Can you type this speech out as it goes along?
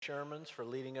Shermans for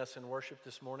leading us in worship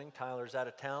this morning. Tyler's out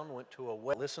of town, went to a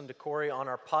wedding. Listened to Corey on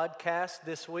our podcast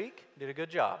this week. Did a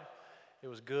good job. It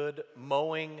was good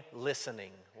mowing listening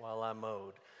while I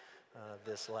mowed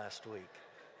this last week.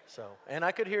 And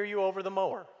I could hear you over the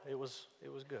mower. It was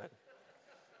good.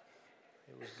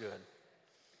 It was good.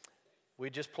 We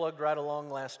just plugged right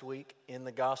along last week in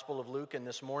the Gospel of Luke, and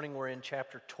this morning we're in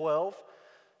chapter 12.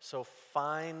 So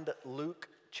find Luke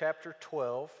chapter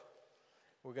 12.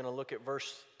 We're going to look at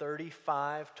verse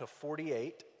 35 to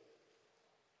 48.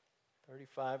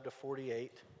 35 to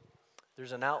 48.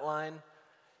 There's an outline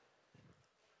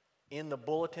in the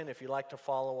bulletin if you'd like to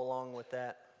follow along with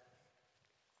that.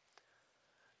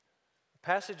 The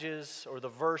passages, or the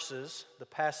verses, the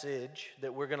passage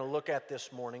that we're going to look at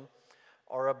this morning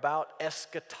are about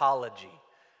eschatology.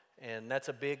 And that's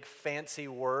a big fancy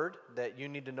word that you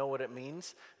need to know what it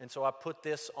means. And so I put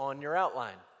this on your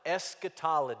outline.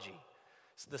 Eschatology.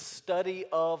 It's the study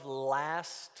of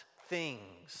last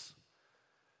things.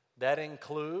 That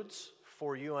includes,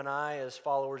 for you and I as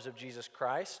followers of Jesus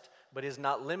Christ, but is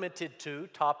not limited to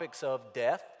topics of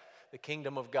death, the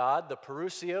kingdom of God, the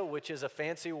parousia, which is a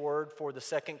fancy word for the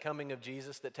second coming of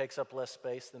Jesus that takes up less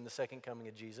space than the second coming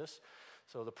of Jesus.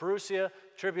 So the parousia,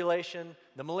 tribulation,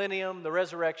 the millennium, the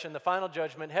resurrection, the final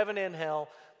judgment, heaven and hell,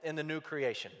 and the new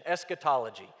creation.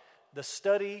 Eschatology, the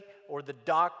study or the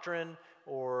doctrine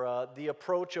or the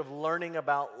approach of learning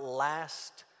about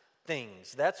last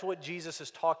things. That's what Jesus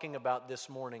is talking about this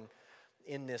morning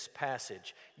in this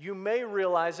passage. You may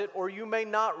realize it or you may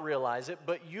not realize it,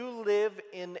 but you live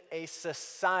in a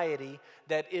society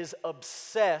that is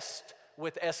obsessed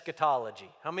with eschatology.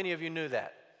 How many of you knew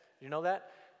that? You know that?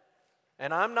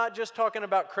 And I'm not just talking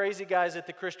about crazy guys at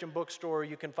the Christian bookstore.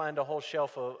 You can find a whole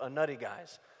shelf of nutty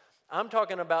guys. I'm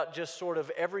talking about just sort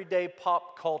of everyday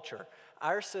pop culture.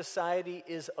 Our society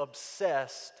is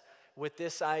obsessed with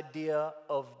this idea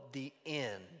of the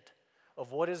end,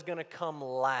 of what is going to come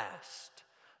last.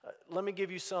 Let me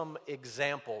give you some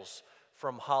examples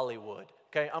from Hollywood.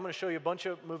 Okay, I'm going to show you a bunch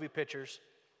of movie pictures.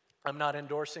 I'm not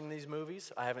endorsing these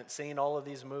movies. I haven't seen all of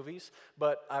these movies,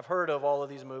 but I've heard of all of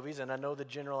these movies, and I know the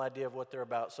general idea of what they're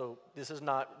about. So this is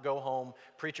not go home,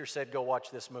 preacher said go watch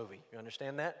this movie. You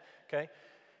understand that? Okay.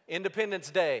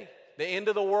 Independence Day, the end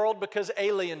of the world because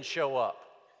aliens show up.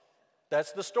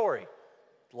 That's the story.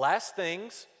 Last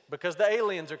things because the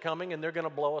aliens are coming and they're going to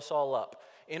blow us all up.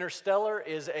 Interstellar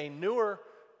is a newer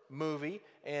movie,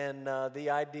 and the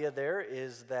idea there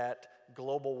is that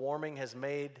global warming has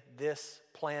made this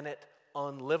planet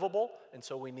unlivable, and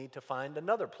so we need to find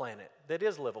another planet that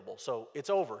is livable. So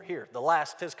it's over here. The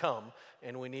last has come,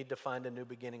 and we need to find a new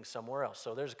beginning somewhere else.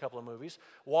 So there's a couple of movies.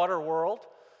 Waterworld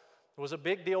was a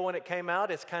big deal when it came out.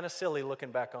 It's kind of silly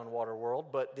looking back on Waterworld,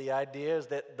 but the idea is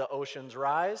that the oceans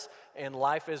rise and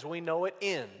life as we know it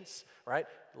ends, right?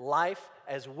 Life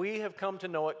as we have come to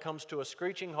know it comes to a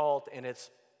screeching halt, and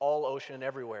it's all ocean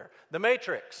everywhere. The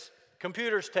Matrix,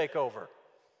 computers take over.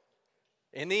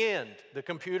 In the end, the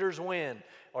computers win,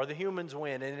 or the humans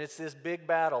win, and it's this big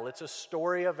battle. It's a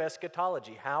story of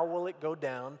eschatology. How will it go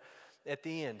down at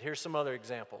the end? Here's some other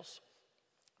examples.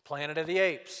 Planet of the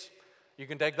Apes. You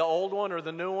can take the old one or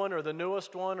the new one or the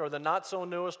newest one or the not so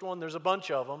newest one. There's a bunch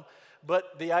of them.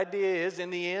 But the idea is, in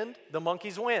the end, the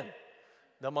monkeys win.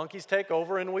 The monkeys take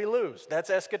over and we lose. That's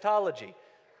eschatology.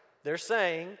 They're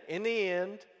saying, in the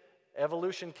end,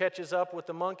 evolution catches up with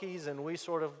the monkeys and we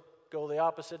sort of go the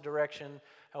opposite direction.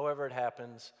 However it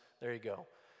happens, there you go.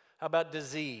 How about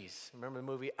disease? Remember the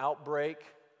movie Outbreak?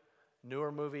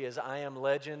 Newer movie is I Am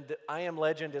Legend. I Am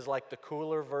Legend is like the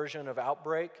cooler version of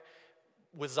Outbreak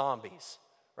with zombies,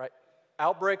 right?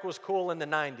 Outbreak was cool in the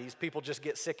 90s. People just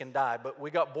get sick and die, but we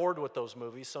got bored with those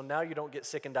movies, so now you don't get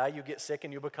sick and die. You get sick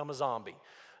and you become a zombie.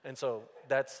 And so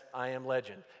that's I Am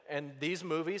Legend. And these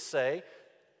movies say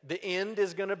the end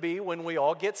is going to be when we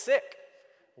all get sick.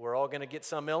 We're all going to get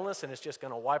some illness and it's just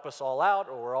going to wipe us all out,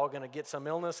 or we're all going to get some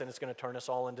illness and it's going to turn us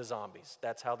all into zombies.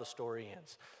 That's how the story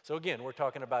ends. So again, we're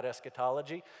talking about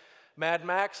eschatology. Mad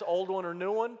Max, old one or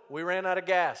new one, we ran out of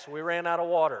gas. We ran out of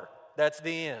water. That's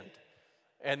the end.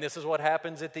 And this is what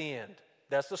happens at the end.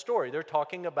 That's the story. They're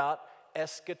talking about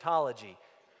eschatology,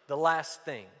 the last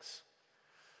things.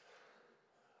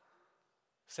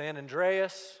 San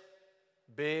Andreas,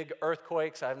 big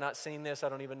earthquakes. I have not seen this. I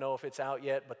don't even know if it's out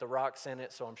yet, but The Rock's in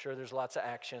it, so I'm sure there's lots of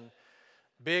action.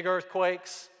 Big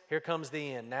earthquakes. Here comes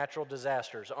the end. Natural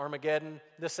disasters. Armageddon,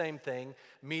 the same thing.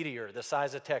 Meteor, the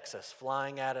size of Texas,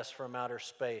 flying at us from outer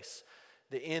space.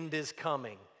 The end is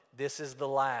coming. This is the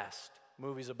last.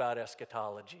 Movies about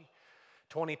eschatology.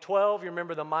 2012, you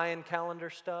remember the Mayan calendar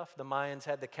stuff? The Mayans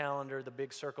had the calendar, the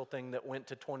big circle thing that went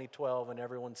to 2012, and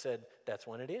everyone said, that's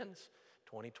when it ends.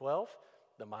 2012,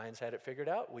 the Mayans had it figured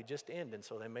out, we just end. And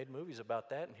so they made movies about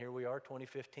that, and here we are,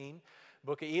 2015.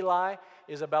 Book of Eli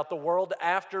is about the world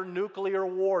after nuclear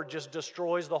war just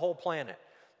destroys the whole planet.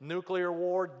 Nuclear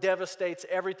war devastates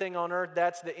everything on earth.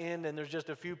 That's the end, and there's just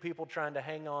a few people trying to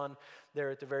hang on there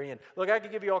at the very end. Look, I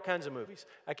could give you all kinds of movies.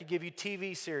 I could give you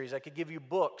TV series. I could give you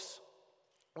books.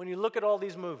 When you look at all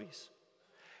these movies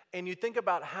and you think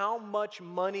about how much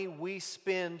money we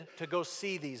spend to go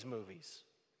see these movies,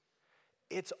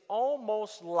 it's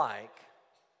almost like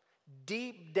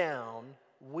deep down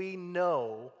we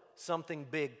know something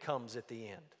big comes at the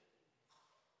end.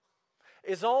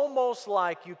 It's almost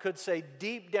like you could say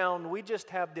deep down we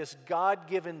just have this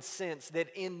God-given sense that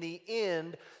in the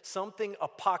end something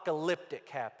apocalyptic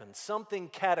happens, something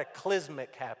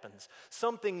cataclysmic happens,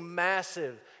 something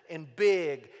massive and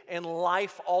big and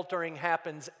life-altering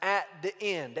happens at the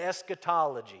end,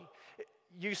 eschatology.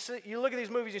 You look at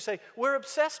these movies, you say, we're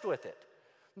obsessed with it.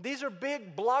 These are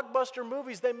big blockbuster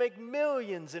movies. They make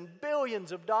millions and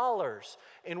billions of dollars,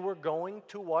 and we're going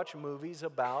to watch movies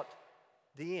about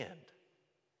the end.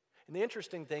 And the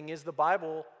interesting thing is the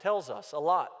Bible tells us a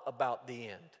lot about the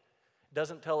end. It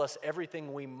doesn't tell us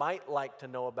everything we might like to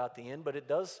know about the end, but it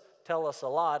does tell us a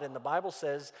lot. And the Bible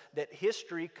says that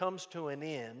history comes to an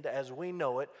end as we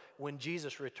know it when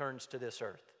Jesus returns to this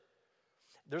earth.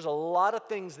 There's a lot of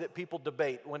things that people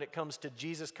debate when it comes to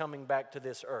Jesus coming back to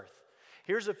this earth.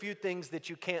 Here's a few things that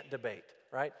you can't debate,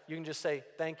 right? You can just say,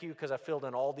 thank you, because I filled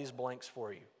in all these blanks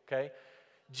for you, okay?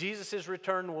 Jesus'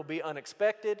 return will be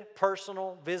unexpected,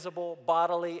 personal, visible,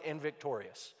 bodily, and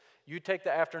victorious. You take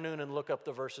the afternoon and look up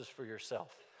the verses for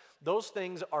yourself. Those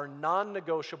things are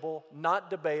non-negotiable, not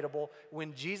debatable.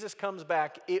 When Jesus comes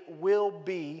back, it will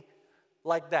be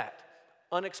like that.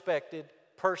 Unexpected,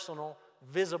 personal,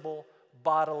 visible,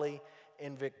 bodily,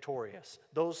 and victorious.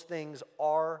 Those things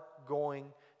are going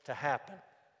to happen.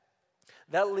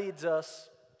 That leads us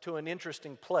to an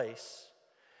interesting place.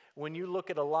 When you look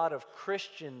at a lot of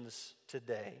Christians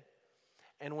today,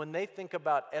 and when they think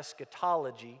about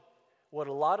eschatology, what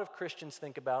a lot of Christians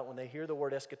think about when they hear the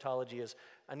word eschatology is,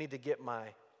 I need to get my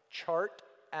chart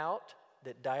out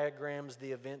that diagrams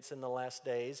the events in the last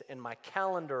days, and my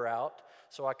calendar out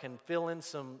so I can fill in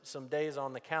some days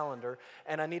on the calendar,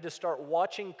 and I need to start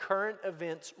watching current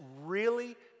events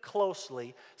really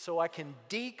closely so I can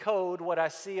decode what I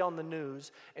see on the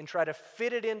news and try to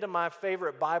fit it into my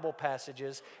favorite Bible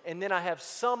passages, and then I have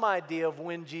some idea of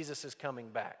when Jesus is coming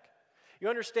back. You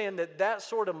understand that that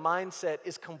sort of mindset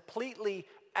is completely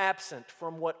absent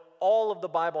from what all of the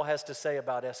Bible has to say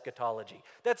about eschatology.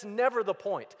 That's never the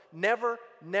point. Never,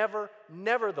 never,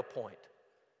 never the point.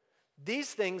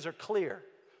 These things are clear.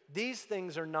 These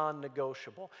things are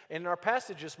non-negotiable. In our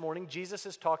passage this morning, Jesus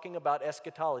is talking about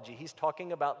eschatology. He's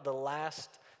talking about the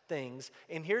last things.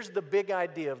 And here's the big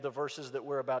idea of the verses that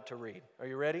we're about to read. Are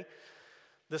you ready?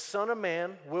 The Son of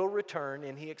Man will return,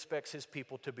 and he expects his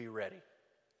people to be ready.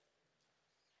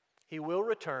 He will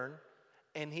return,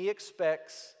 and he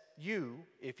expects you,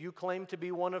 if you claim to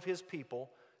be one of his people,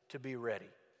 to be ready.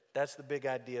 That's the big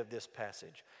idea of this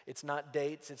passage. It's not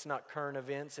dates, it's not current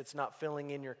events, it's not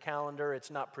filling in your calendar,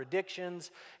 it's not predictions,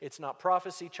 it's not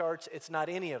prophecy charts, it's not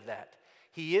any of that.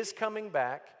 He is coming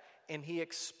back, and he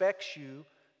expects you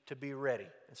to be ready.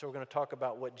 And so we're going to talk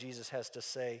about what Jesus has to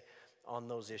say on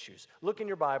those issues. Look in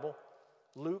your Bible,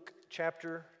 Luke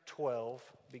chapter 12,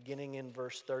 beginning in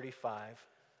verse 35.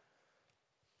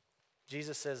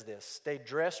 Jesus says this, stay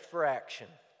dressed for action,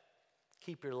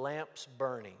 keep your lamps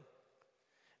burning.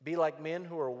 Be like men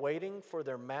who are waiting for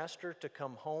their master to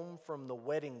come home from the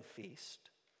wedding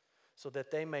feast, so that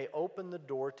they may open the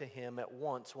door to him at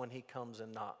once when he comes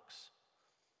and knocks.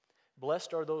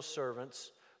 Blessed are those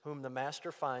servants whom the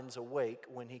master finds awake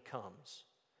when he comes.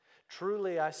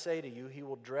 Truly I say to you, he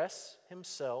will dress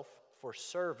himself for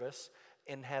service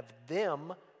and have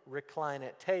them recline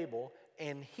at table,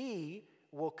 and he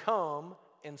will come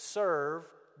and serve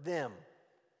them.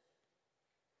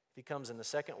 If he comes in the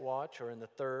second watch or in the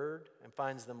third and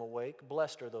finds them awake,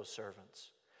 blessed are those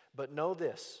servants. But know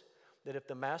this, that if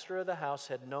the master of the house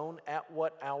had known at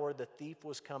what hour the thief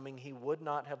was coming, he would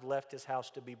not have left his house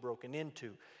to be broken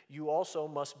into. You also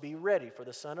must be ready, for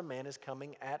the Son of Man is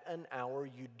coming at an hour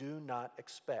you do not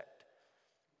expect.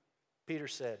 Peter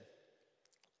said,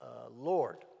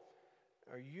 Lord,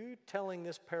 are you telling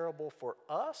this parable for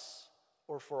us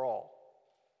or for all?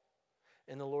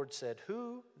 And the Lord said,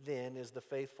 who then is the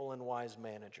faithful and wise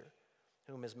manager,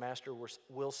 whom his master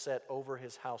will set over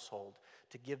his household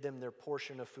to give them their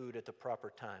portion of food at the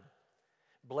proper time?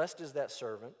 Blessed is that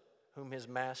servant whom his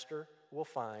master will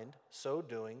find so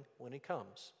doing when he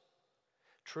comes.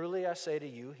 Truly I say to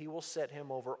you, he will set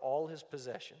him over all his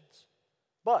possessions.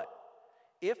 But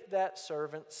if that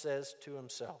servant says to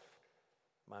himself,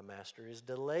 my master is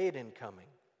delayed in coming,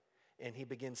 and he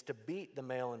begins to beat the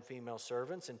male and female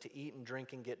servants and to eat and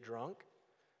drink and get drunk,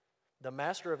 the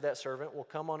master of that servant will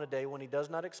come on a day when he does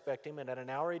not expect him and at an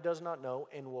hour he does not know,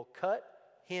 and will cut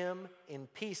him in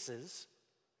pieces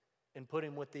and put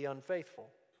him with the unfaithful.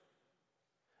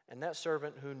 And that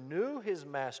servant who knew his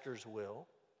master's will,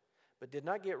 but did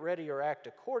not get ready or act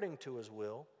according to his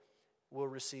will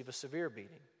receive a severe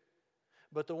beating.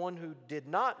 But the one who did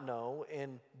not know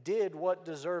and did what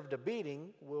deserved a beating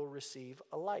will receive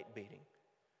a light beating.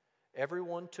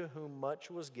 Everyone to whom much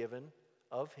was given,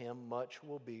 of him much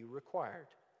will be required.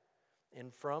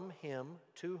 And from him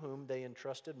to whom they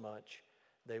entrusted much,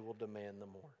 they will demand the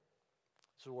more.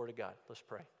 It's the word of God. Let's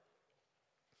pray.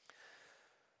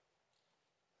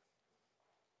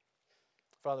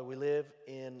 Father, we live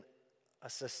in a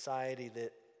society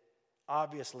that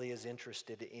obviously is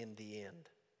interested in the end.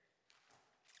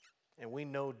 And we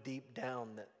know deep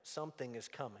down that something is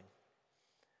coming.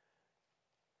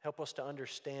 Help us to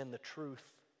understand the truth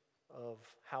of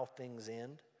how things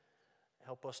end.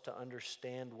 Help us to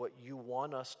understand what you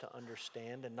want us to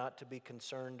understand and not to be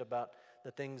concerned about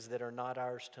the things that are not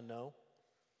ours to know.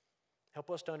 Help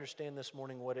us to understand this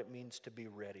morning what it means to be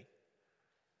ready,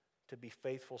 to be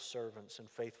faithful servants and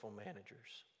faithful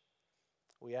managers.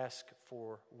 We ask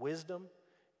for wisdom.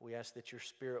 We ask that your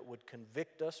Spirit would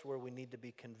convict us where we need to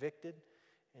be convicted.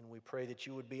 And we pray that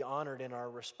you would be honored in our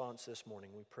response this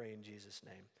morning. We pray in Jesus'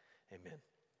 name. Amen.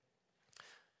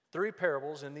 3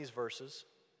 parables in these verses.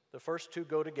 The first 2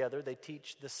 go together. They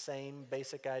teach the same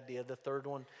basic idea. The third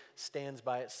one stands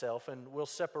by itself, and we'll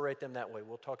separate them that way.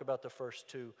 We'll talk about the first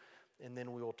 2, and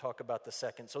then we will talk about the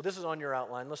second. So this is on your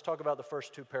outline. Let's talk about the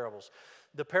first 2 parables.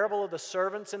 The parable of the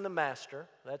servants and the master,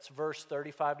 that's verse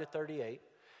 35 to 38,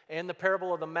 and the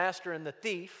parable of the master and the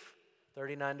thief,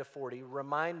 39 to 40,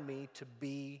 remind me to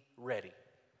be ready.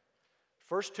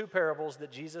 First 2 parables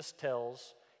that Jesus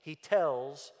tells, he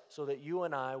tells so that you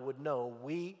and I would know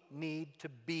we need to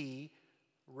be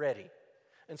ready.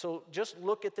 And so just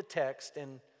look at the text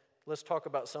and let's talk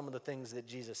about some of the things that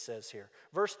Jesus says here.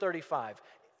 Verse 35,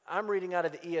 I'm reading out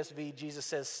of the ESV. Jesus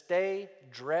says, stay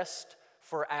dressed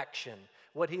for action.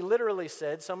 What he literally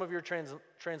said, some of your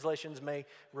translations may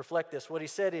reflect this. What he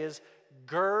said is,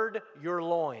 gird your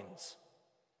loins.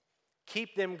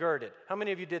 Keep them girded. How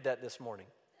many of you did that this morning?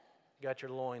 Got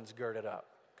your loins girded up,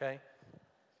 okay?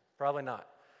 Probably not.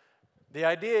 The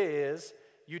idea is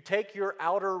you take your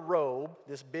outer robe,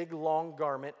 this big long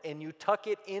garment, and you tuck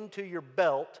it into your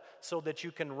belt so that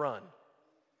you can run.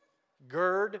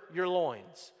 Gird your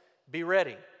loins. Be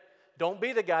ready. Don't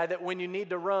be the guy that when you need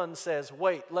to run says,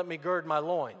 wait, let me gird my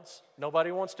loins.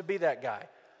 Nobody wants to be that guy.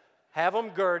 Have them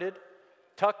girded,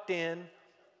 tucked in,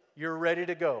 you're ready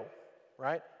to go,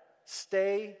 right?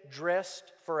 Stay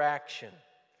dressed for action.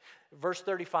 Verse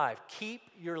 35, keep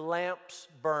your lamps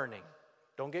burning.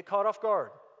 Don't get caught off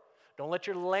guard. Don't let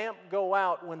your lamp go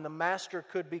out when the master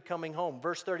could be coming home.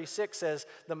 Verse 36 says,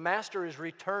 the master is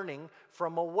returning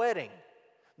from a wedding.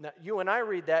 Now, you and I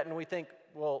read that and we think,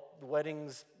 well, the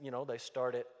weddings, they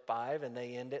start at 5 and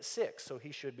they end at 6, so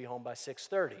he should be home by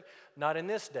 6:30. Not in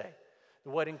this day.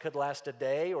 The wedding could last a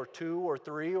day or 2 or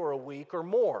 3 or a week or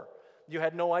more. You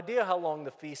had no idea how long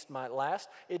the feast might last.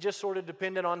 It just sort of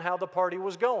depended on how the party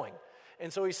was going.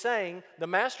 And so he's saying, the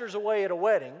master's away at a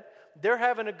wedding. They're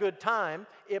having a good time.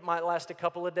 It might last a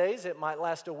couple of days. It might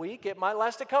last a week. It might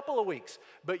last a couple of weeks.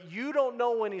 But you don't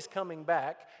know when he's coming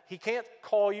back. He can't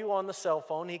call you on the cell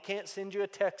phone. He can't send you a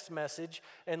text message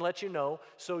and let you know.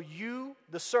 So you,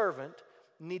 the servant,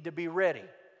 need to be ready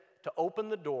to open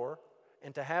the door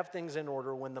and to have things in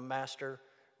order when the master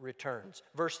returns.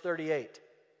 Verse 38,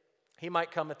 he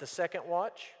might come at the second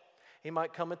watch. He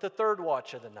might come at the third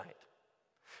watch of the night.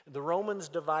 The Romans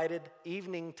divided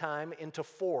evening time into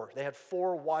 4. They had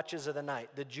 4 watches of the night.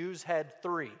 The Jews had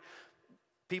 3.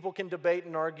 People can debate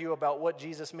and argue about what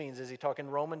Jesus means. Is he talking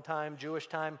Roman time, Jewish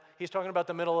time? He's talking about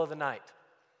the middle of the night.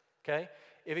 Okay?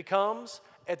 If he comes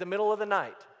at the middle of the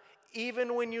night,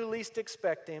 even when you least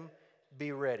expect him,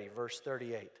 be ready. Verse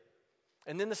 38.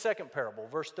 And then the second parable,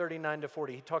 verse 39 to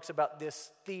 40, he talks about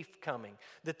this thief coming.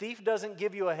 The thief doesn't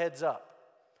give you a heads up.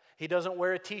 He doesn't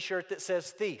wear a t-shirt that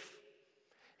says thief.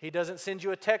 He doesn't send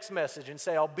you a text message and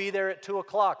say, I'll be there at 2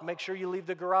 o'clock. Make sure you leave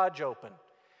the garage open.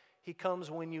 He comes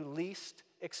when you least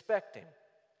expect him.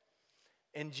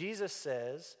 And Jesus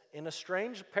says, in a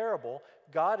strange parable,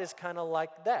 God is kind of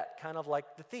like that, kind of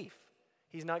like the thief.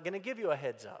 He's not going to give you a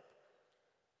heads up.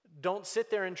 Don't sit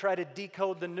there and try to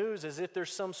decode the news as if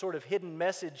there's some sort of hidden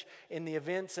message in the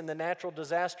events and the natural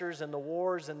disasters and the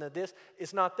wars and the this.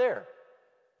 It's not there.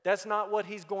 That's not what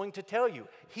he's going to tell you.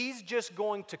 He's just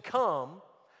going to come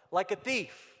like a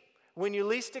thief when you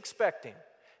least expect him.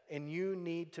 And you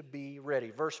need to be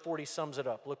ready. Verse 40 sums it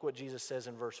up. Look what Jesus says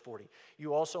in verse 40.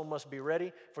 You also must be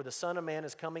ready, for the Son of Man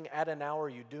is coming at an hour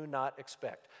you do not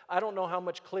expect. I don't know how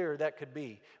much clearer that could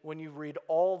be when you read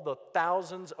all the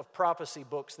thousands of prophecy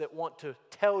books that want to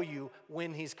tell you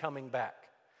when he's coming back.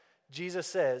 Jesus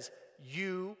says,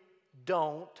 you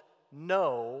don't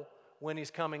know when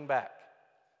he's coming back.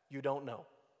 You don't know.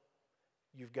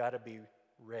 You've got to be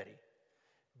ready.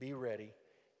 Be ready.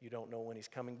 You don't know when he's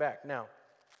coming back. Now,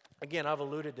 again, I've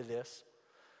alluded to this.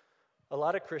 A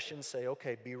lot of Christians say,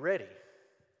 okay, be ready.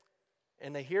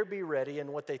 And they hear be ready, and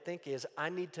what they think is, I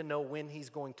need to know when he's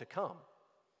going to come.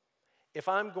 If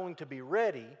I'm going to be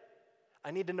ready, I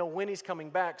need to know when he's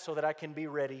coming back so that I can be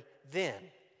ready then.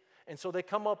 And so they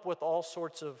come up with all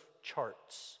sorts of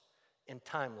charts and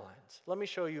timelines. Let me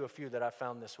show you a few that I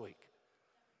found this week.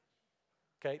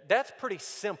 Okay, that's pretty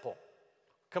simple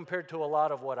compared to a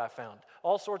lot of what I found.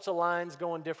 All sorts of lines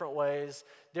going different ways,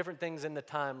 different things in the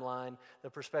timeline, the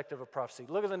perspective of prophecy.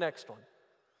 Look at the next one.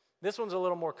 This one's a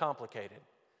little more complicated.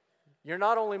 You're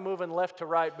not only moving left to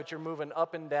right, but you're moving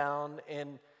up and down,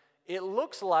 and it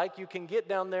looks like you can get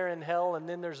down there in hell and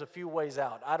then there's a few ways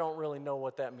out. I don't really know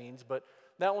what that means, but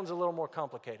that one's a little more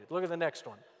complicated. Look at the next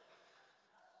one.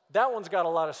 That one's got a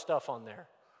lot of stuff on there.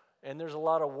 And there's a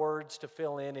lot of words to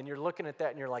fill in, and you're looking at that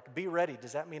and you're like, be ready.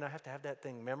 Does that mean I have to have that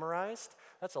thing memorized?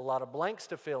 That's a lot of blanks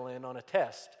to fill in on a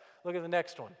test. Look at the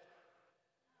next one.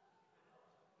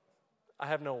 I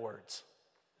have no words.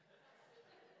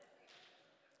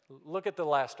 Look at the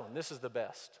last one. This is the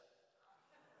best.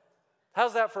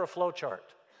 How's that for a flow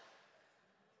chart?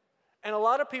 And a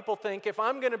lot of people think if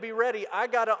I'm going to be ready, I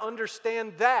got to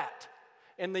understand that.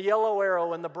 And the yellow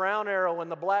arrow and the brown arrow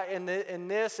and the black and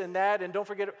this and that, and don't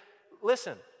forget.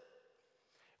 Listen,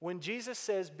 when Jesus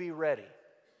says be ready,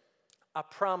 I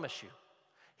promise you,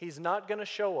 he's not going to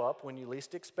show up when you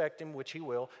least expect him, which he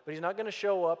will, but he's not going to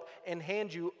show up and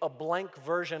hand you a blank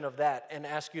version of that and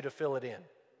ask you to fill it in.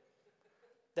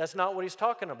 That's not what he's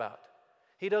talking about.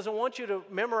 He doesn't want you to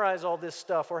memorize all this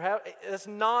stuff or have. That's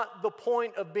not the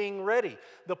point of being ready.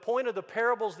 The point of the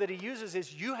parables that he uses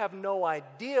is you have no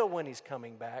idea when he's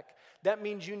coming back. That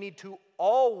means you need to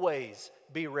always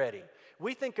be ready.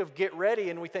 We think of get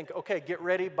ready and we think, okay, get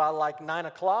ready by like 9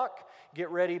 o'clock, get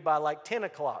ready by like 10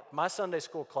 o'clock. My Sunday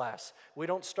school class, we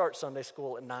don't start Sunday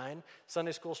school at 9.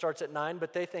 Sunday school starts at 9,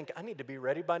 but they think, I need to be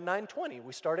ready by 9:20.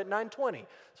 We start at 9:20,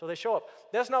 so they show up.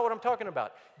 That's not what I'm talking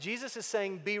about. Jesus is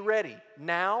saying be ready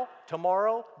now,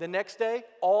 tomorrow, the next day,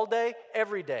 all day,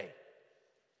 every day.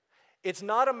 It's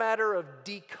not a matter of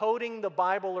decoding the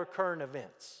Bible or current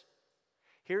events.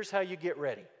 Here's how you get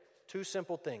ready. 2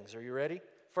 simple things. Are you ready?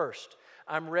 First,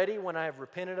 I'm ready when I have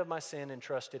repented of my sin and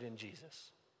trusted in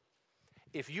Jesus.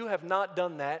 If you have not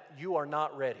done that, you are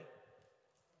not ready.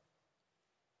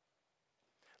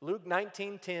 Luke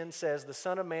 19:10 says, the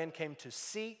Son of Man came to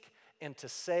seek and to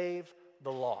save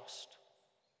the lost.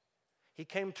 He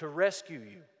came to rescue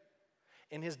you.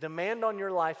 And his demand on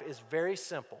your life is very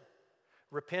simple.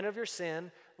 Repent of your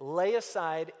sin, lay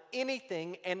aside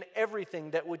anything and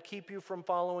everything that would keep you from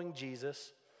following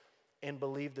Jesus, and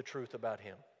believe the truth about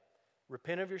him.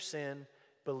 Repent of your sin,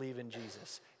 believe in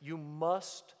Jesus. You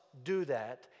must do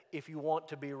that if you want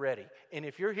to be ready. And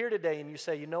if you're here today and you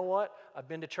say, you know what? I've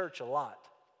been to church a lot.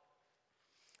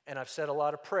 And I've said a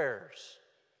lot of prayers.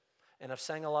 And I've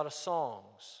sang a lot of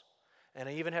songs. And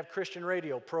I even have Christian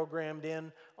radio programmed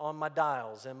in on my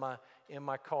dials in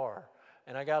my car.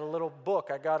 And I got a little book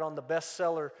I got on the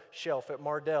bestseller shelf at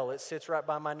Mardell. It sits right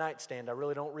by my nightstand. I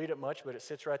really don't read it much, but it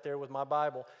sits right there with my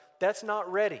Bible. That's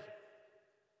not ready.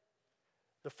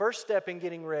 The first step in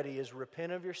getting ready is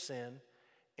repent of your sin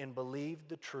and believe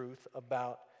the truth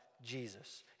about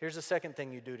Jesus. Here's the second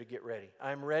thing you do to get ready.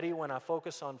 I'm ready when I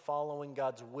focus on following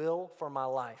God's will for my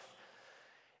life.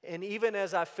 And even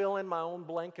as I fill in my own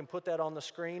blank and put that on the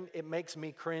screen, it makes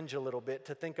me cringe a little bit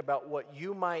to think about what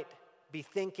you might be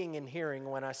thinking and hearing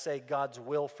when I say God's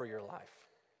will for your life.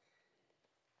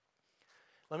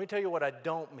 Let me tell you what I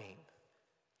don't mean.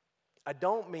 I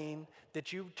don't mean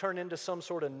that you turn into some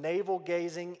sort of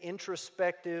navel-gazing,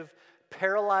 introspective,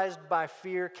 paralyzed by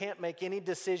fear, can't make any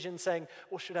decision saying,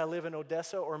 well, should I live in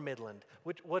Odessa or Midland?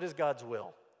 What is God's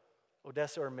will?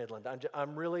 Odessa or Midland?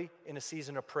 I'm really in a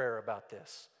season of prayer about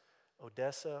this.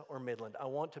 Odessa or Midland? I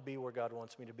want to be where God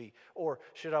wants me to be. Or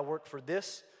should I work for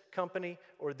this company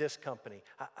or this company?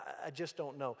 I just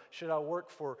don't know. Should I work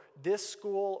for this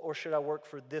school or should I work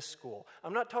for this school?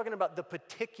 I'm not talking about the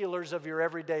particulars of your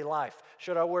everyday life.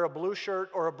 Should I wear a blue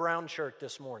shirt or a brown shirt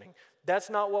this morning? That's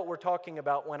not what we're talking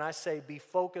about when I say be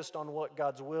focused on what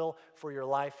God's will for your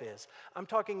life is. I'm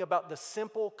talking about the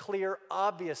simple, clear,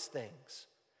 obvious things.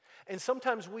 And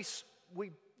sometimes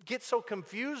we get so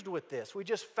confused with this. We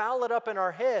just foul it up in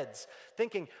our heads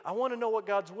thinking, I want to know what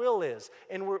God's will is.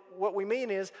 And what we mean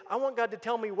is, I want God to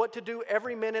tell me what to do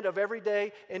every minute of every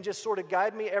day and just sort of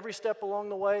guide me every step along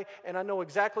the way, and I know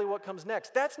exactly what comes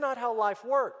next. That's not how life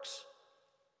works.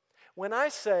 When I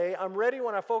say I'm ready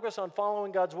when I focus on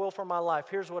following God's will for my life,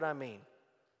 here's what I mean.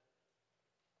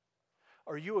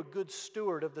 Are you a good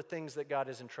steward of the things that God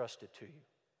has entrusted to you?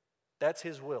 That's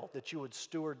His will, that you would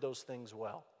steward those things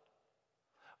well.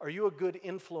 Are you a good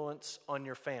influence on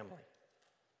your family?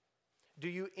 Do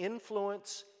you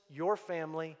influence your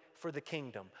family for the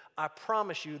kingdom? I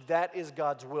promise you that is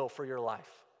God's will for your life,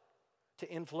 to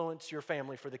influence your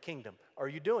family for the kingdom. Are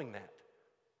you doing that?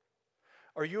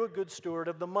 Are you a good steward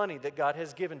of the money that God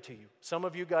has given to you? Some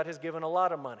of you, God has given a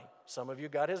lot of money. Some of you,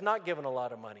 God has not given a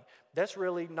lot of money. That's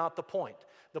really not the point.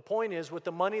 The point is, with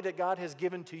the money that God has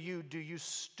given to you, do you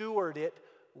steward it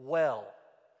well?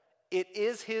 It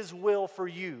is His will for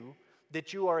you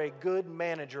that you are a good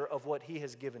manager of what He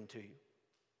has given to you.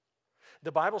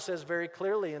 The Bible says very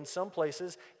clearly in some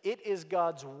places, it is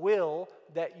God's will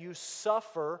that you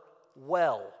suffer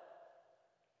well.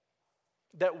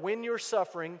 That when you're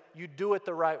suffering, you do it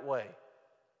the right way.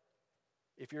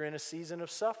 If you're in a season of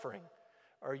suffering,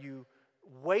 are you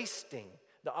wasting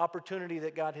the opportunity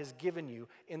that God has given you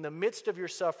in the midst of your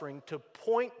suffering to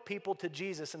point people to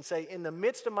Jesus and say, in the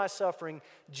midst of my suffering,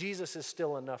 Jesus is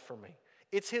still enough for me?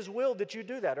 It's His will that you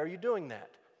do that. Are you doing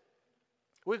that?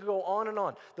 We could go on and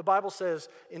on. The Bible says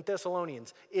in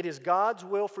Thessalonians, it is God's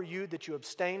will for you that you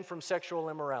abstain from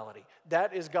sexual immorality.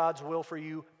 That is God's will for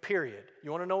you, period. You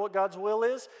want to know what God's will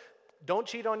is? Don't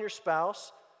cheat on your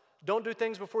spouse. Don't do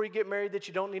things before you get married that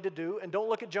you don't need to do. And don't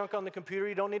look at junk on the computer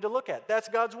you don't need to look at. That's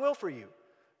God's will for you.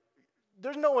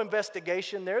 There's no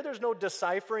investigation there. There's no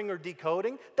deciphering or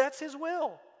decoding. That's His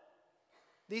will.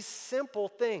 These simple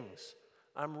things.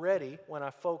 I'm ready when I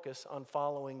focus on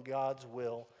following God's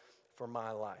will for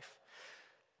my life.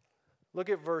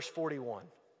 Look at verse 41.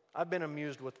 I've been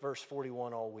amused with verse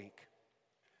 41 all week.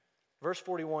 Verse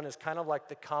 41 is kind of like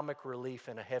the comic relief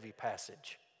in a heavy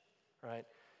passage, right?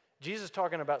 Jesus is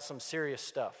talking about some serious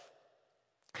stuff.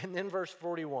 And then verse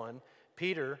 41,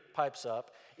 Peter pipes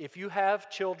up, if you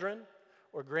have children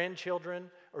or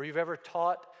grandchildren, or you've ever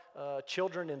taught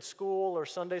children in school or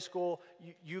Sunday school,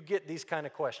 you get these kind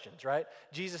of questions, right?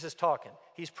 Jesus is talking.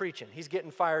 He's preaching. He's getting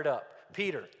fired up.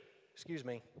 Peter, excuse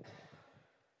me.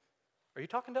 Are you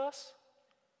talking to us?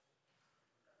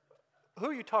 Who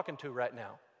are you talking to right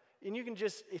now? And you can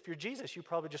just, if you're Jesus, you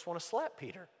probably just want to slap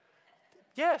Peter.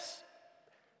 Yes.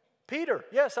 Peter,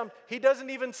 yes. He doesn't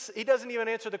even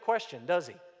answer the question, does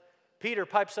he? Peter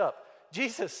pipes up,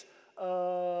 Jesus,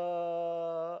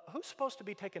 who's supposed to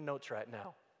be taking notes right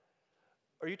now?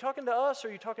 Are you talking to us? Or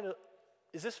are you talking to,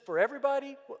 is this for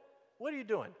everybody? What are you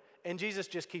doing? And Jesus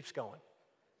just keeps going.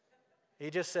 He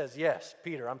just says, yes,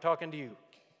 Peter, I'm talking to you.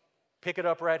 Pick it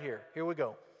up right here. Here we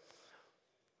go.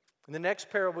 And the next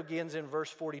parable begins in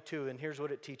verse 42, and here's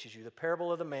what it teaches you. The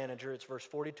parable of the manager, it's verse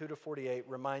 42 to 48,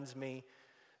 reminds me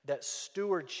that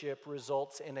stewardship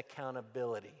results in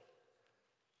accountability.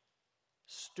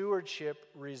 Stewardship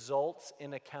results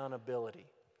in accountability.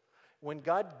 When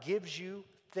God gives you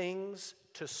things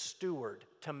to steward,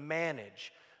 to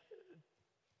manage,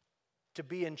 to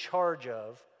be in charge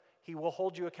of, He will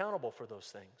hold you accountable for those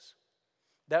things.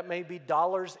 That may be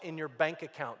dollars in your bank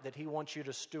account that He wants you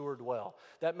to steward well.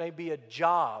 That may be a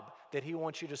job that He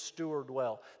wants you to steward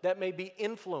well. That may be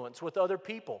influence with other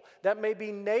people. That may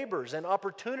be neighbors and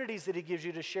opportunities that He gives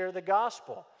you to share the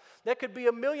gospel. That could be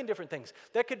a million different things.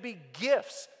 That could be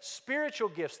gifts, spiritual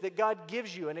gifts that God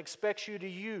gives you and expects you to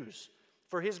use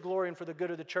for His glory and for the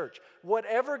good of the church.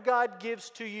 Whatever God gives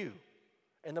to you,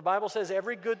 and the Bible says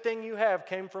every good thing you have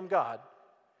came from God,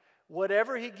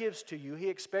 whatever He gives to you, He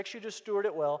expects you to steward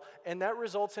it well, and that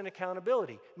results in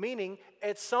accountability. Meaning,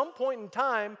 at some point in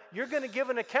time, you're going to give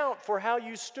an account for how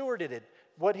you stewarded it,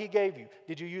 what He gave you.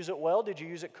 Did you use it well? Did you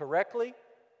use it correctly?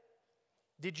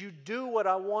 Did you do what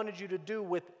I wanted you to do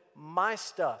with my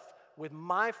stuff, with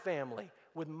my family,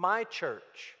 with my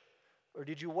church? Or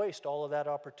did you waste all of that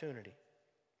opportunity?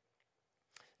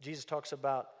 Jesus talks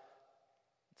about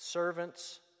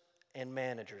servants and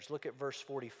managers. Look at verse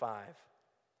 45.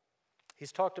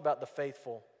 He's talked about the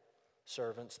faithful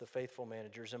servants, the faithful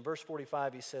managers. In verse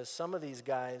 45, he says, some of these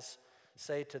guys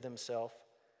say to themselves,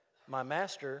 my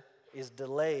master is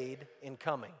delayed in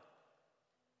coming.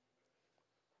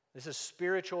 This is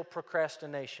spiritual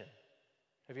procrastination.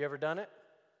 Have you ever done it?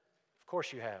 Of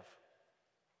course you have.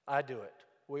 I do it.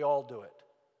 We all do it.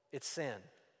 It's sin.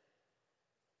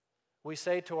 We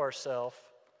say to ourselves,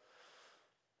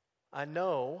 I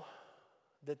know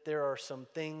that there are some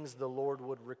things the Lord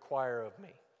would require of me.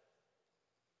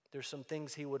 There's some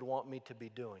things He would want me to be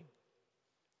doing.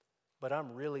 But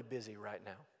I'm really busy right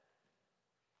now.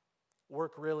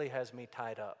 Work really has me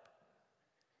tied up.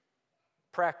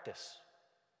 Practice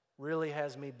really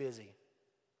has me busy.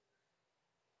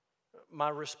 My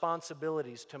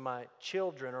responsibilities to my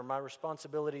children, or my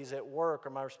responsibilities at work, or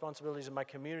my responsibilities in my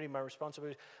community, my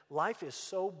responsibilities, life is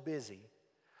so busy.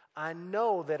 I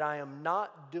know that I am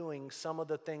not doing some of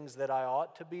the things that I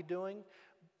ought to be doing.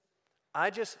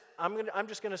 I'm just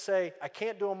going to say, I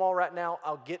can't do them all right now.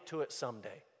 I'll get to it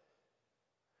someday.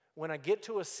 When I get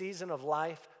to a season of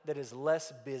life that is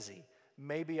less busy,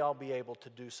 maybe I'll be able to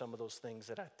do some of those things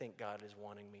that I think God is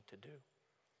wanting me to do.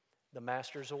 The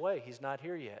master's away. He's not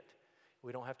here yet.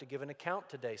 We don't have to give an account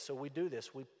today, so we do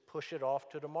this. We push it off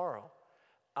to tomorrow.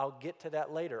 I'll get to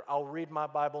that later. I'll read my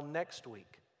Bible next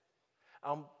week.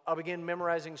 I'll begin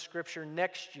memorizing Scripture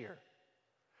next year.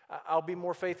 I'll be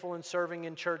more faithful in serving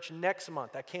in church next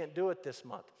month. I can't do it this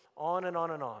month. On and on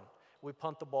and on. We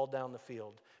punt the ball down the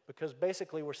field because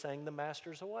basically we're saying the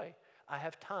master's away. I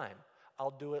have time. I'll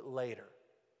do it later.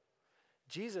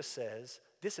 Jesus says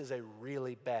this is a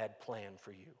really bad plan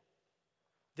for you.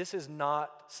 This is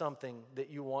not something that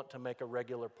you want to make a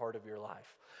regular part of your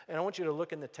life. And I want you to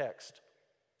look in the text.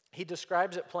 He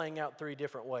describes it playing out three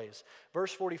different ways.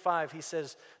 Verse 45, he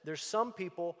says, there's some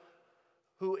people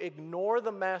who ignore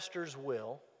the master's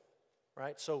will,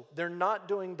 right? So they're not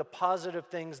doing the positive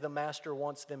things the master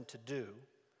wants them to do,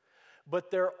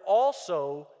 but they're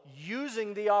also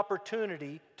using the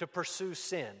opportunity to pursue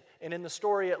sin. And in the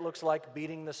story, it looks like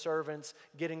beating the servants,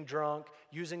 getting drunk,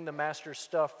 using the master's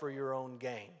stuff for your own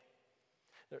gain.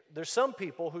 There's some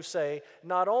people who say,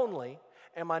 not only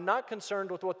am I not concerned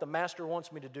with what the master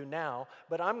wants me to do now,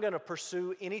 but I'm going to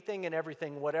pursue anything and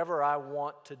everything, whatever I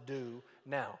want to do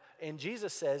now. And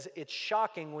Jesus says it's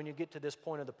shocking when you get to this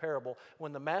point of the parable.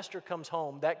 When the master comes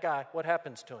home, that guy, what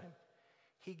happens to him?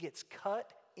 He gets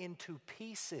cut into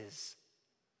pieces.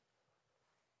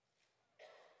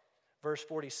 Verse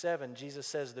 47, Jesus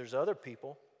says there's other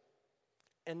people,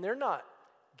 and they're not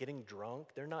getting drunk,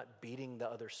 they're not beating the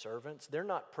other servants, they're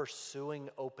not pursuing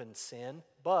open sin,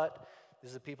 but, this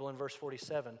is the people in verse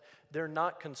 47, they're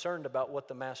not concerned about what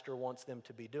the master wants them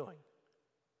to be doing.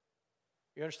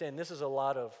 You understand, this is a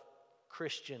lot of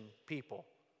Christian people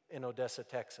in Odessa,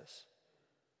 Texas.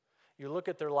 You look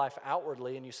at their life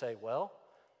outwardly and you say, well,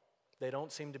 they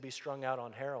don't seem to be strung out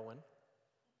on heroin.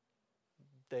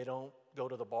 They don't go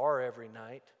to the bar every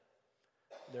night.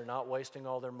 They're not wasting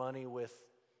all their money with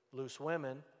loose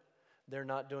women. They're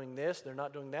not doing this. They're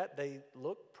not doing that. They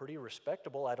look pretty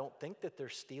respectable. I don't think that they're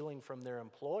stealing from their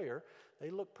employer.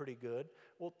 They look pretty good.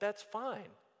 Well, that's fine.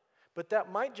 But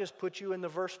that might just put you in the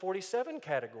verse 47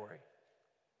 category.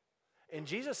 And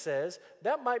Jesus says,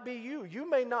 that might be you. You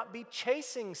may not be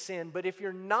chasing sin, but if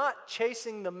you're not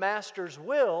chasing the master's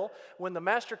will, when the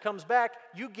master comes back,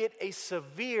 you get a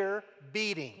severe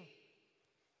beating.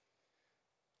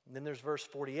 And then there's verse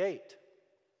 48.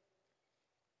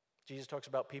 Jesus talks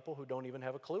about people who don't even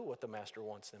have a clue what the master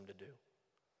wants them to do.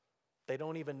 They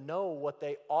don't even know what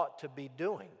they ought to be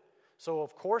doing. So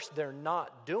of course they're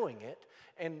not doing it.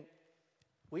 And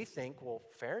we think, well,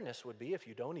 fairness would be if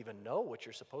you don't even know what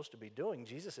you're supposed to be doing,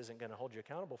 Jesus isn't going to hold you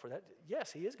accountable for that.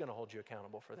 Yes, He is going to hold you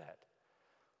accountable for that.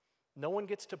 No one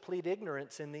gets to plead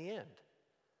ignorance in the end.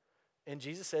 And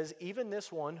Jesus says, even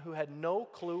this one who had no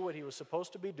clue what he was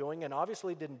supposed to be doing and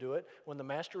obviously didn't do it, when the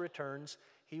master returns,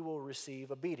 he will receive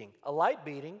a beating. A light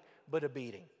beating, but a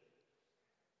beating.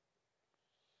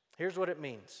 Here's what it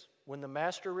means. When the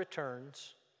master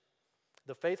returns,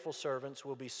 the faithful servants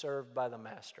will be served by the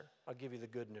master. I'll give you the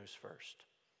good news first.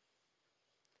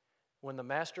 When the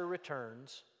master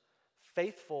returns,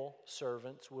 faithful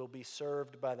servants will be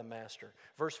served by the master.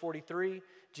 Verse 43,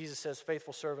 Jesus says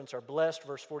faithful servants are blessed.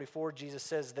 Verse 44, Jesus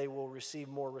says they will receive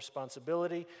more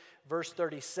responsibility. Verse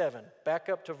 37, back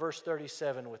up to verse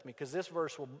 37 with me, because this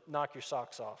verse will knock your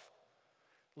socks off.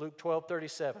 Luke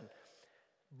 12:37.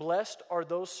 Blessed are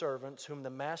those servants whom the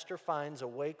master finds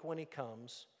awake when he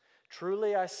comes.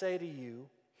 Truly I say to you,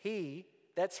 he,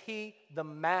 the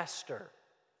master.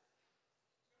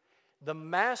 The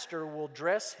master will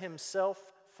dress himself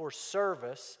for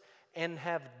service and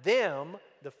have them,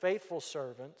 the faithful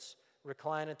servants,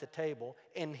 recline at the table,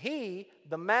 and he,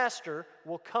 the master,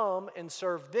 will come and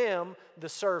serve them, the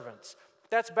servants.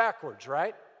 That's backwards,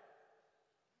 right?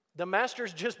 The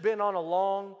master's just been on a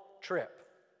long trip.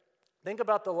 Think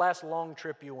about the last long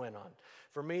trip you went on.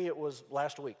 For me, it was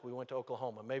last week. We went to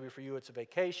Oklahoma. Maybe for you, it's a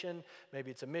vacation.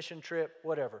 Maybe it's a mission trip,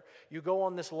 whatever. You go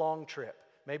on this long trip.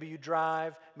 Maybe you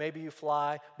drive, maybe you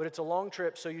fly, but it's a long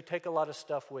trip, so you take a lot of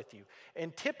stuff with you.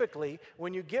 And typically,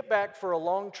 when you get back for a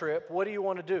long trip, what do you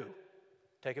want to do?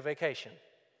 Take a vacation,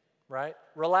 right?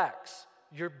 Relax.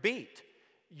 You're beat.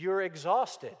 You're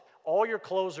exhausted. All your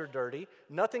clothes are dirty.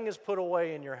 Nothing is put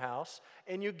away in your house.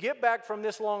 And you get back from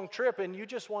this long trip and you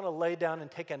just want to lay down and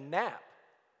take a nap.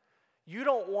 You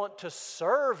don't want to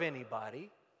serve anybody.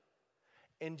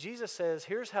 And Jesus says,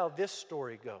 here's how this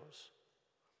story goes.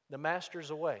 The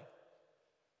master's away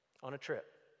on a trip.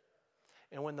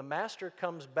 And when the master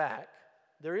comes back,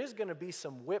 there is going to be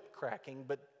some whip cracking,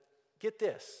 but get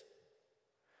this.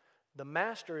 The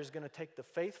master is going to take the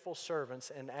faithful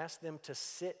servants and ask them to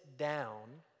sit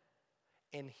down,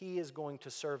 and he is going to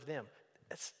serve them.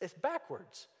 It's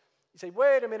backwards. You say,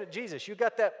 wait a minute, Jesus, you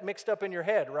got that mixed up in your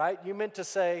head, right? You meant to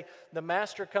say the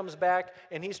master comes back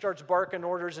and he starts barking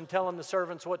orders and telling the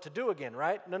servants what to do again,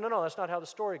 right? No, that's not how the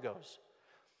story goes.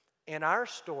 In our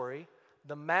story,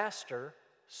 the master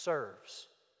serves.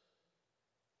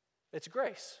 It's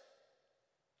grace,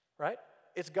 right?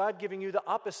 It's God giving you the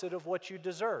opposite of what you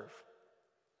deserve.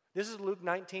 This is Luke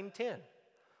 19:10.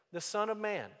 The Son of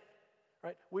Man,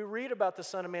 right? We read about the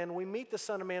Son of Man. We meet the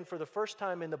Son of Man for the first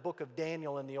time in the book of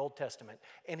Daniel in the Old Testament.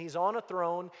 And he's on a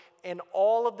throne, and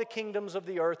all of the kingdoms of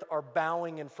the earth are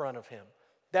bowing in front of him.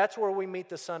 That's where we meet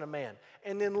the Son of Man.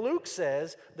 And then Luke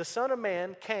says the Son of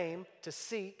Man came to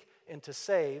seek and to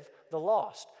save the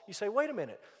lost. You say, wait a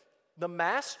minute. The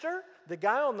master, the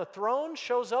guy on the throne,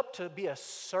 shows up to be a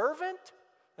servant?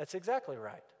 That's exactly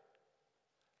right.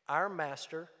 Our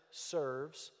master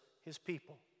serves his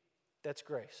people. That's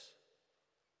grace.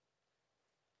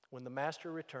 When the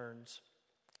master returns,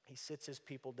 he sits his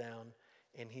people down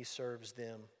and he serves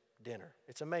them dinner.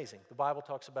 It's amazing. The Bible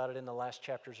talks about it in the last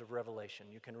chapters of Revelation.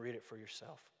 You can read it for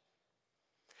yourself.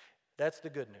 That's the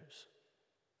good news.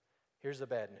 Here's the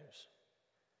bad news.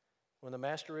 When the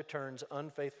master returns,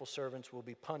 unfaithful servants will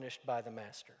be punished by the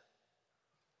master.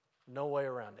 No way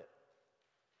around it.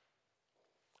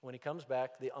 When he comes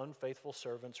back, the unfaithful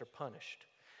servants are punished.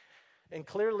 And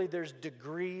clearly there's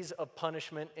degrees of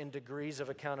punishment and degrees of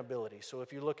accountability. So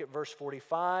if you look at verse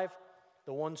 45,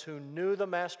 the ones who knew the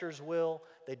master's will,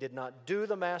 they did not do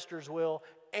the master's will,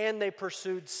 and they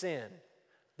pursued sin.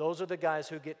 Those are the guys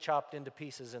who get chopped into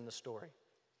pieces in the story.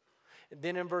 And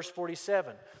then in verse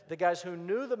 47, the guys who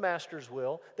knew the master's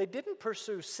will, they didn't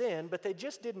pursue sin, but they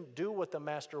just didn't do what the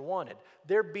master wanted.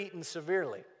 They're beaten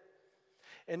severely.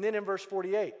 And then in verse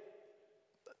 48,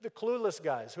 the clueless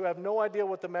guys who have no idea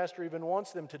what the master even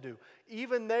wants them to do,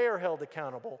 even they are held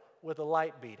accountable with a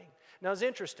light beating. Now it's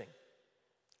interesting.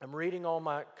 I'm reading all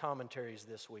my commentaries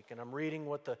this week, and I'm reading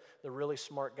what the really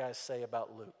smart guys say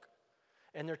about Luke.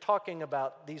 And they're talking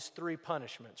about these three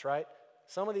punishments, right?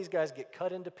 Some of these guys get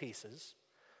cut into pieces,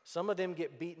 some of them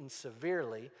get beaten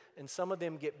severely, and some of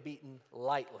them get beaten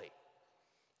lightly.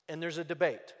 And there's a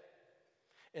debate.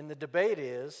 And the debate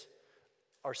is,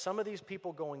 are some of these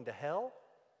people going to hell?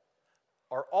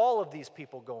 Are all of these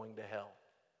people going to hell?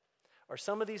 Are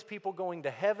some of these people going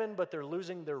to heaven, but they're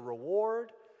losing their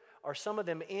reward? Are some of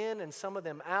them in and some of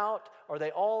them out? Are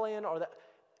they all in?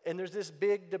 And there's this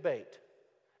big debate.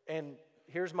 And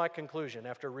here's my conclusion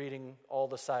after reading all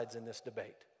the sides in this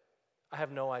debate. I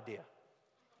have no idea.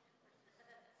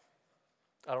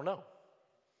 I don't know.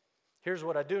 Here's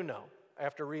what I do know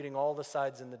after reading all the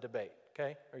sides in the debate.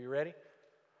 Okay, are you ready?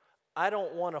 I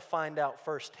don't want to find out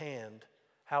firsthand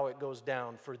how it goes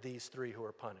down for these three who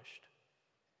are punished.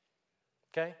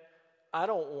 Okay? I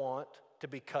don't want to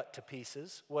be cut to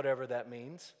pieces, whatever that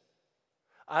means.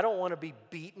 I don't want to be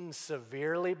beaten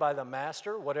severely by the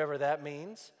master, whatever that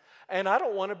means. And I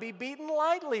don't want to be beaten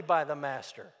lightly by the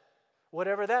master,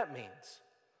 whatever that means.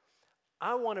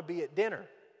 I want to be at dinner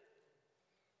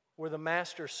where the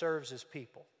master serves his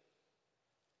people.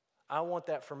 I want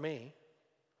that for me.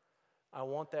 I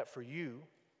want that for you.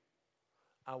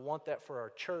 I want that for our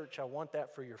church. I want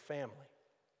that for your family.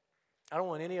 I don't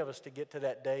want any of us to get to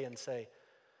that day and say,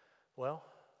 well,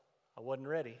 I wasn't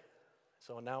ready,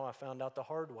 so now I found out the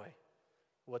hard way,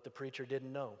 what the preacher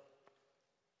didn't know.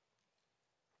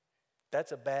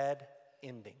 That's a bad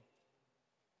ending.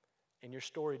 And your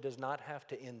story does not have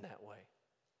to end that way.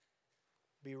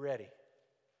 Be ready.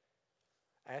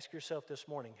 Ask yourself this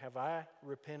morning, have I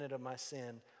repented of my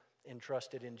sin and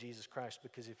trusted in Jesus Christ?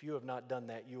 Because if you have not done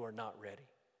that, you are not ready.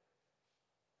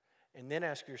 And then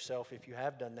ask yourself, if you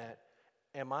have done that,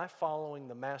 am I following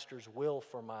the Master's will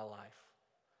for my life?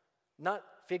 Not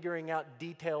figuring out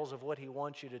details of what He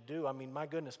wants you to do. I mean, my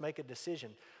goodness, make a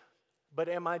decision. But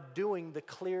am I doing the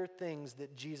clear things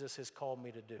that Jesus has called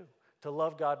me to do? To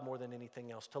love God more than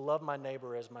anything else, to love my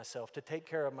neighbor as myself, to take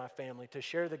care of my family, to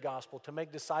share the gospel, to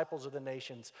make disciples of the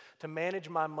nations, to manage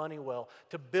my money well,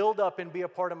 to build up and be a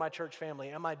part of my church family.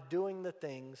 Am I doing the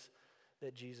things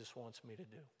that Jesus wants me to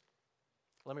do?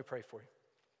 Let me pray for you.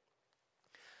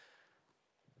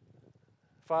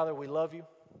 Father, we love you.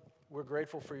 We're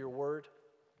grateful for your word.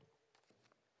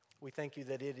 We thank you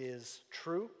that it is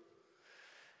true.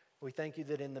 We thank you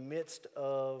that in the midst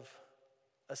of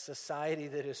a society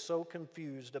that is so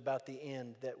confused about the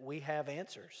end, that we have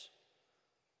answers.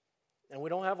 And we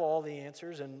don't have all the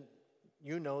answers, and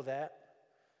you know that.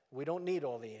 We don't need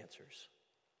all the answers.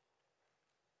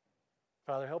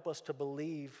 Father, help us to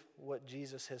believe what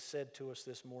Jesus has said to us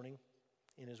this morning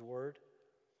in His Word.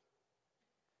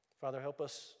 Father, help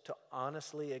us to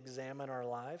honestly examine our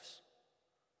lives,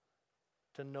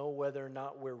 to know whether or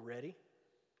not we're ready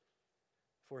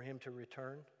for Him to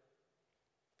return.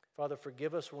 Father,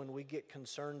 forgive us when we get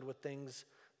concerned with things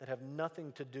that have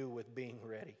nothing to do with being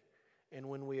ready, and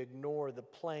when we ignore the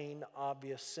plain,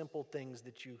 obvious, simple things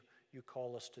that you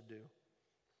call us to do.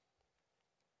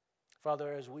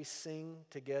 Father, as we sing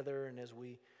together and as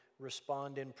we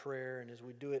respond in prayer and as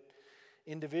we do it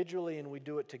individually and we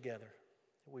do it together,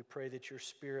 we pray that your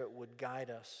Spirit would guide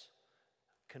us,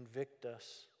 convict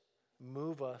us,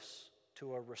 move us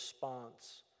to a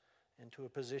response and to a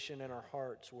position in our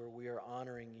hearts where we are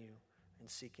honoring you and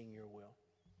seeking your will.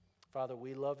 Father,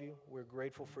 we love you. We're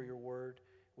grateful for your word.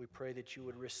 We pray that you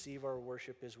would receive our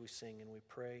worship as we sing, and we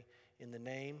pray in the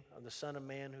name of the Son of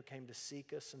Man who came to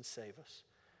seek us and save us.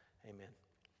 Amen.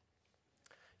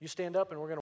 You stand up and we're going to